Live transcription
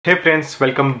Hey friends,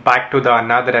 welcome back to the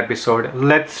another episode.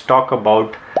 Let's talk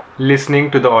about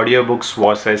listening to the audiobooks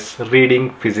versus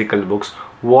reading physical books.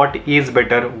 What is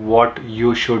better, what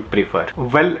you should prefer?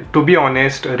 Well, to be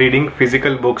honest, reading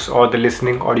physical books और the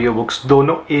listening audiobooks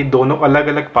दोनों अलग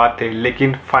अलग path है,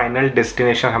 लेकिन final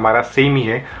destination हमारा same ही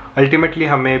है. Ultimately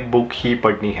हमें book ही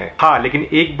पढ़नी है. हाँ, लेकिन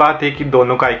एक बात है कि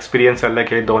दोनों का एक्सपीरियंस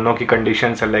अलग है, दोनों की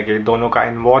कंडीशंस अलग है, दोनों का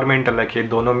एनवायरनमेंट अलग है,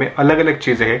 दोनों में अलग अलग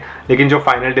चीज़ें हैं, लेकिन जो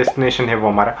फाइनल डेस्टिनेशन है वो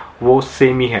हमारा वो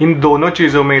सेम ही है. इन दोनों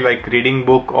चीज़ों में लाइक रीडिंग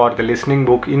बुक और द लिसनिंग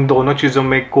बुक, इन दोनों चीज़ों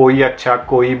में कोई अच्छा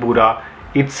कोई बुरा,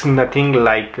 it's nothing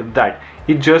like that.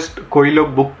 It just कोई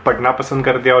लोग बुक पढ़ना पसंद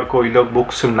करते हैं और कोई लोग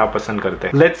बुक सुनना पसंद करते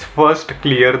हैं. Let's first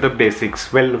clear the basics.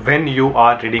 Well, when you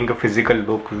are reading a physical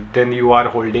book, then you are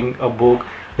holding a book,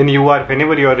 then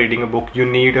whenever you are reading a book, you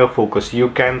need a focus. You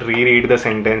can reread the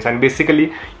sentence and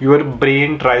basically your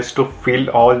brain tries to fill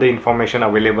all the information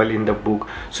available in the book,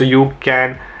 so you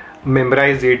can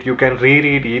memorize it, you can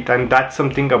reread it, and that's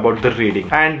something about the reading.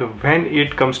 And when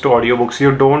it comes to audiobooks,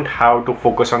 you don't have to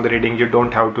focus on the reading, you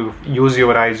don't have to use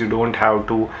your eyes, you don't have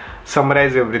to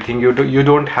summarize everything, you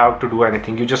don't have to do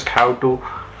anything. You just have to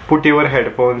put your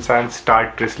headphones and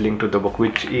start listening to the book,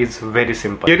 which is very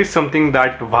simple. Here is something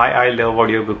that why I love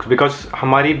audiobooks, because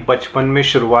हमारी बचपन में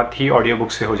शुरुआत ही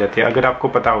audiobook से हो जाती है. अगर आपको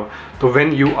पता हो तो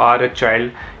when you are a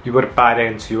child, your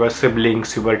parents, your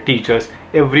siblings, your teachers,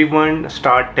 everyone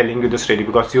start telling you the story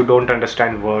because you don't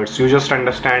understand words, you just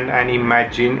understand and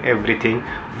imagine everything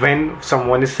when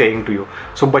someone is saying to you.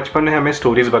 So बचपन में हमें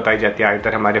stories बताई जाती है,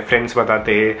 इधर हमारे friends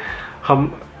बताते हैं,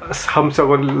 हम सब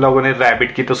लोगों ने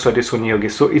रैबिट की तो स्टोरी सुनी होगी.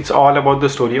 So it's all about the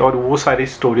story, और वो सारी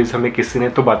स्टोरीज हमें किसी ने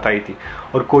तो बताई थी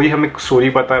और कोई हमें स्टोरी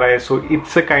बता रहा है. So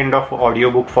it's a kind of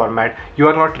audio book format. You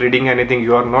are not reading anything,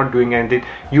 you are not doing anything,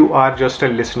 you are just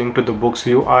listening to the books,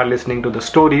 you are listening to the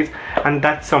stories, and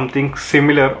that's something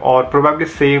similar और probably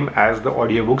same as the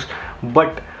audio books.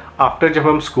 But after जब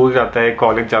हम school जाते हैं,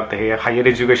 college जाते हैं, higher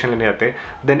education लेने जाते हैं,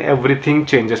 then everything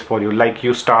changes for you. Like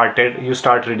you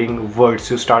start reading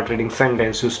words, you start reading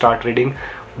sentence, you start reading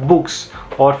books,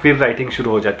 और फिर राइटिंग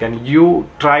शुरू हो जाती है. And you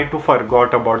try to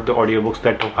forgot about the audio books,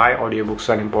 that why audio books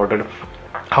are important,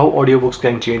 how audio books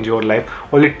can change your life.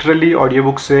 और literally audio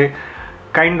books से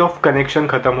kind of connection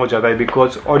खत्म हो जाता है,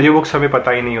 बिकॉज ऑडियो बुक्स हमें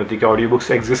पता ही नहीं होती कि ऑडियो बुक्स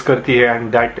एग्जिस्ट करती है, and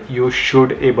that you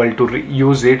should able to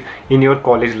use it in your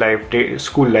college life,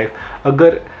 school life.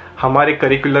 अगर हमारे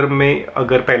करिकुलर में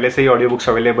अगर पहले से ही ऑडियो बुक्स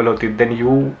अवेलेबल होती, then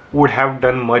you would have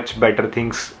done much better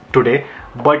things today.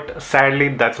 But sadly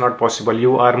that's not possible.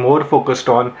 You are more focused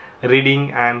on reading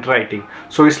and writing.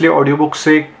 सो इसलिए audio book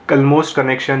से almost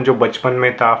connection जो बचपन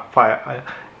में था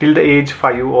टिल द एज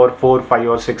 5 और 4, 5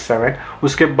 और 6, 7,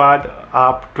 उसके बाद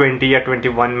आप 20 या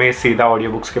 21 में सीधा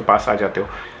ऑडियो बुक्स के पास आ जाते हो.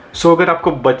 सो अगर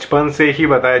आपको बचपन से ही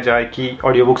बताया जाए कि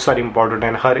audio books are important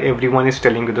and हर everyone is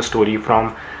telling you the story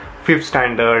from 5th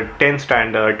standard, 10th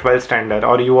standard, 12th standard,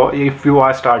 or if you are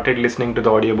started listening to the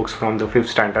audiobooks from the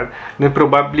 5th standard, then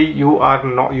probably you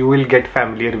will get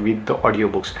familiar with the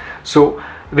audiobooks. So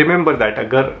remember that.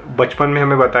 अगर बचपन में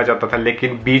हमें बताया जाता था,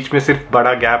 लेकिन बीच में सिर्फ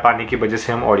बड़ा गैप आने की वजह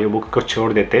से हम ऑडियो बुक को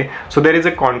छोड़ देते. So there is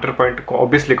a counter point,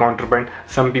 obviously counter point.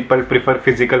 Some people prefer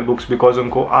physical books because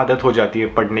उनको आदत हो जाती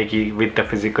है पढ़ने की with the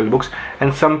physical books,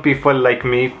 and some people like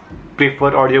me prefer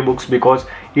audiobooks because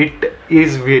it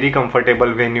is very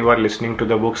comfortable when you are listening to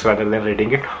the books rather than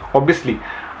reading it. Obviously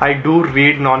I do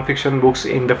read non-fiction books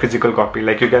in the physical copy.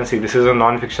 Like you can see, this is a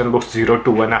non-fiction book 0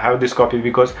 to 1. I have this copy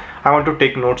because I want to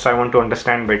take notes, I want to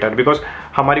understand better, because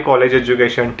हमारी college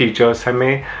education teachers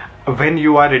हमें when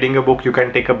you are reading a book you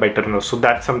can take a better notes. So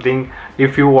that's something,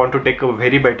 if you want to take a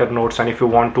very better notes and if you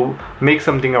want to make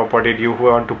something about it, you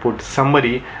want to put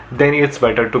summary, then it's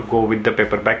better to go with the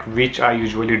paperback, which I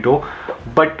usually do.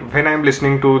 But when I'm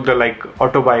listening to the like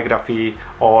autobiography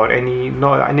or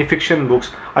any fiction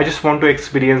books, I just want to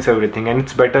experience everything, and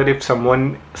it's better if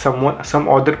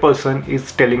some other person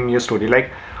is telling me a story.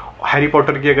 Like Harry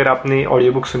Potter की अगर आपने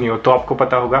audio book सुनी हो तो आपको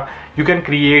पता होगा, you can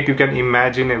create, you can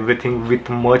imagine everything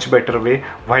with much better way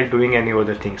while doing any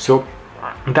other thing. So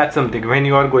that's something. When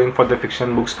you are going for the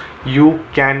fiction books, you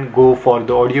can go for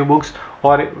the audiobooks,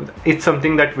 or it's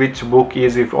something that which book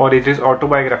is, if or it is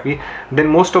autobiography,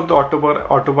 then most of the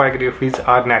autobiographies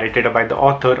are narrated by the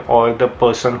author or the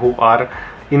person who are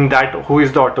in that who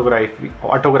is the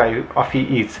autography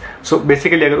is. So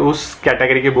basically अगर उस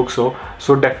category के books हो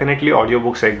so definitely audio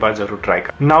books एक बार जरूर try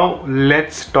कर. Now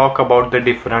let's talk about the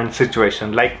different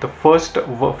situation. Like the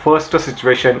first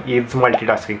situation is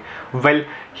multitasking. Well,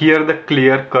 here the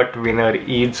clear cut winner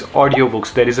is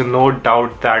audiobooks. There is no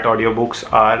doubt that audiobooks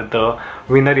are the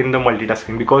winner in the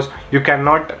multitasking, because you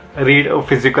cannot read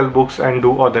physical books and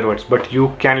do other words, but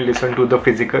you can listen to the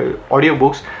physical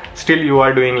audiobooks. Still you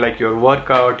are doing like your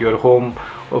workout, your home,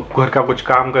 घर का कुछ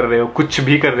काम कर रहे हो, कुछ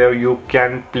भी कर रहे हो, you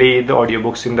can play the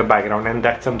audiobooks in the background, and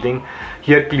that's something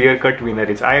here clear cut winner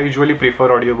is. I usually prefer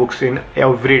audiobooks in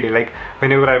every day, like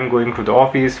whenever I'm going to the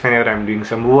office, whenever I'm doing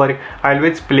some work, I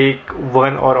always play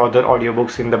one or other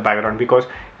audiobooks in the background because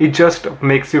it just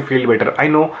makes you feel better. I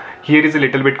know here is a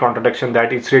little bit contradiction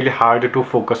that it's really hard to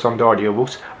focus on the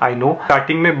audiobooks. I know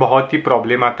starting में बहुत ही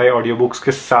problem आता है audiobooks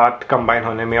के साथ combine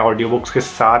होने में, audiobooks के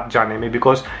साथ जाने में,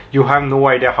 because you have no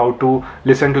idea how to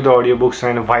listen to the audiobooks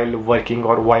and while working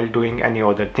or while doing any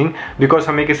other thing, because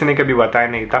हमें किसी ने कभी बताया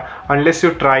नहीं था. Unless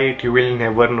you try it, you will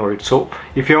never know it. So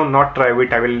if you have not tried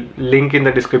it, I will link in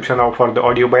the description of for the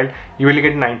Audiobile. You will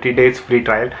get 90 days free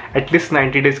trial. At least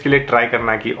 90 days के लिए try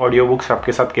करना कि audiobooks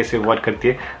आपके साथ कैसे work करती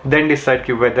है. Then decide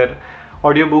कि whether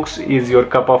audiobooks is your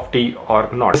cup of tea or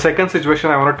not. The second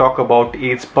situation I want to talk about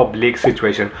is public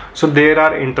situation. So there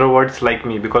are introverts like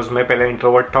me, because मैं पहले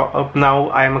introvert था, up now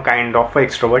I am a kind of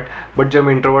extrovert. But जब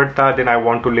introvert था, then I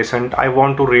want to listen, I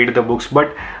want to read the books,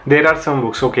 but there are some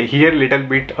books. Okay, here little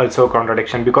bit also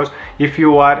contradiction, because if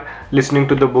you are listening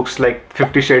to the books like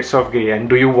 50 Shades of Grey, and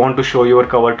do you want to show your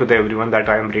cover to the everyone that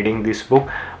I am reading this book?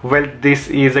 Well, this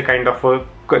is a kind of a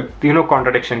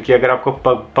contradiction कि अगर आपको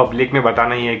public में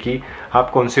बताना ही है कि आप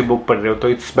कौन सी book पढ़ रहे हो, तो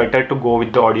it's better to go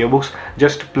with the audio books.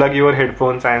 Just plug your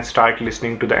headphones and start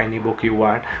listening to the any book you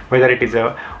want, whether it is a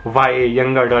why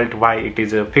young adult, why it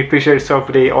is a 50 Shades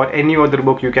of Grey or any other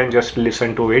book. You can just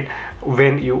listen to it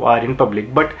when you are in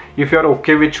public. But if you are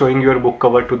okay with showing your book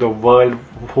cover to the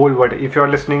whole world, if you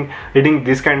are reading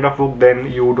this kind of book, then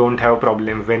you don't have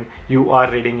problem when you are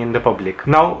reading in the public.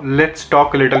 Now let's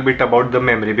talk a little bit about the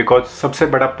memory, because सबसे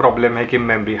बड़ा problem है कि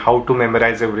memory, how to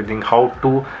memorize everything, how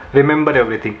to remember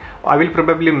everything. I will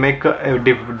probably make a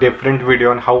different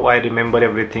video on how I remember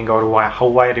everything or how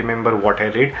I remember what I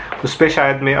read. उस पे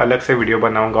शायद मैं अलग से वीडियो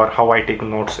बनाऊंगा और how I take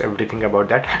notes, everything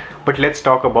about that. But let's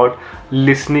talk about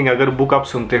listening. अगर book आप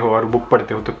सुनते हो और बुक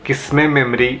पढ़ते हो तो किसमें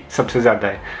मेमोरी सबसे ज़्यादा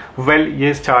है? वेल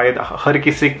ये शायद हर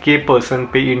किसी के पर्सन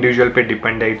पे, इंडिविजुअल पे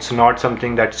डिपेंड है. It's not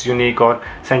something that's unique और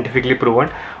scientifically proven.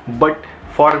 But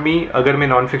for me, अगर मैं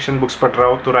नॉन फिक्शन बुक्स पढ़ रहा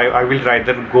हूँ तो I will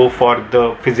rather go for the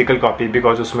physical copy,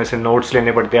 because उसमें से नोट्स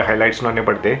लेने पड़ते हैं, हाईलाइट्स लेने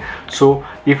पड़ते हैं. So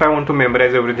if I want to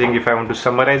memorise everything, if I want to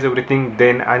summarise everything,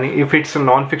 then and if it's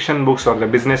non fiction books और the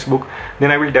business book,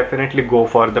 then I will definitely go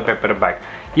for the paperback.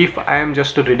 If I am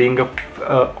just reading a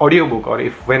audiobook, or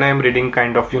if when I am reading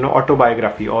kind of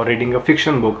autobiography or reading a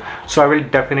fiction book, so I will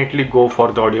definitely go for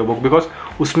the audiobook, because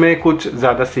उसमें कुछ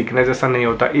ज़्यादा सीखने जैसा नहीं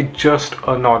होता. It's just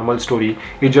a normal story.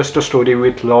 It's just a story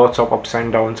with lots of ups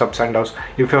and downs.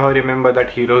 If you remember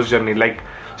that hero's journey, like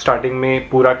starting में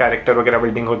पूरा character वगैरह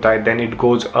बिल्डिंग होता है, then it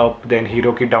goes up, then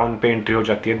hero की down पे entry हो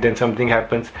जाती है, then something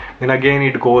happens, then again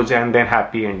it goes and then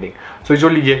happy ending. So जो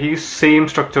यही सेम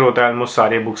स्ट्रक्चर होता है ऑलमोस्ट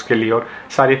सारे बुक्स के लिए और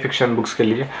सारे फिक्शन बुक्स के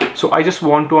लिए. So I just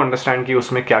want to understand कि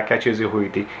उसमें क्या क्या चीज़ें हुई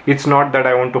थी. It's not that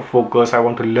I want to focus, I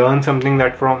want to learn something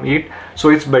that from it.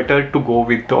 So it's better to go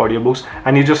with the audio books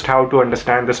and you just have to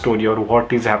understand the story और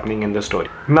what is happening in the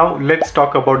story. Now let's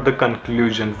talk about the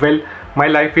conclusion. Well, my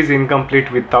life is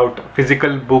incomplete without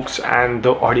physical books and the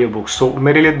audio books. So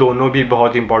मेरे लिए दोनों भी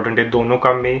बहुत important है. दोनों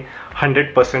का मैं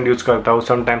 100% यूज़ करता हूँ.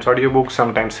 Sometimes audio books,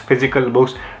 sometimes physical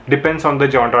books, depends on the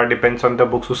genre, depends on the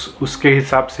books. उसके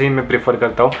हिसाब से ही मैं प्रेफर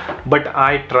करता हूँ. But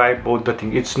I try both the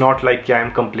thing. It's not like कि I am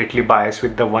completely bias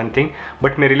with the one thing.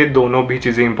 But मेरे लिए दोनों भी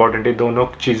चीज़ें इंपॉर्टेंट है. दोनों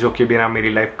चीज़ों के बिना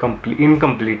मेरी लाइफ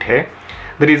इनकम्प्लीट है.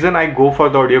 The reason I go for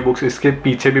the audio books, इसके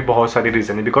पीछे भी बहुत सारे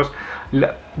रीज़न है. Because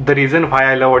the reason why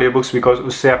I love audio books, because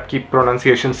उससे आपकी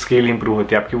प्रोनाउंसिएशन स्किल इंप्रूव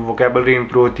होती है, आपकी वोकेबलरी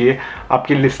इंप्रूव होती है,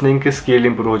 आपकी लिसनिंग की स्किल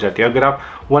इंप्रूव हो जाती है. अगर आप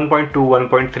 1.2,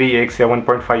 1.3x या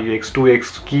 1.5x,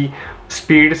 2x की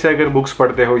स्पीड से अगर बुक्स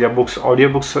पढ़ते हो या बुक्स ऑडियो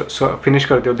बुक्स फिनिश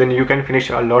करते हो, then you can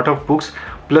finish a lot of books,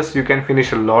 plus you can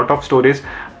finish a lot of stories.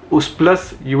 उस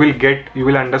plus you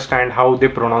will understand how they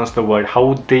pronounce the word,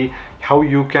 how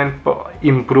you can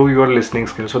improve your listening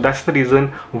skills. So that's the reason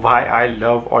why I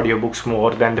love audiobooks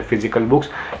more than the physical books.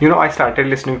 I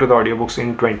started listening to the audiobooks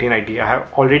in 2019. I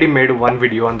have already made one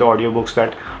video on the audiobooks,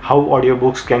 that how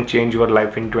audiobooks can change your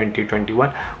life in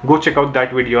 2021. Go check out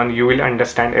that video and you will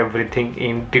understand everything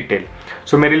in detail.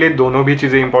 So मेरे लिए दोनों भी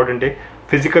चीज़ें important है.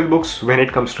 Physical books when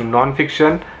it comes to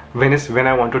non-fiction, when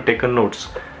I want to take a notes.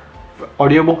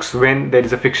 Audiobooks when there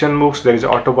is a fiction books, there is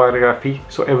autobiography,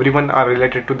 so everyone are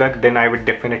related to that, then I would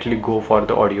definitely go for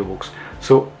the audiobooks.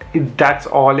 So that's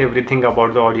all, everything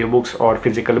about the audiobooks or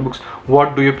physical books.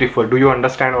 What do you prefer? Do you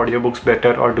understand audiobooks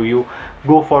better, or do you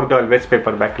go for the always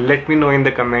paperback? Let me know in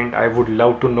the comment. I would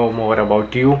love to know more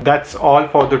about you. That's all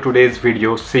for the today's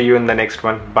video. See you in the next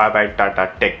one. Bye bye,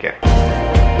 tata, take care.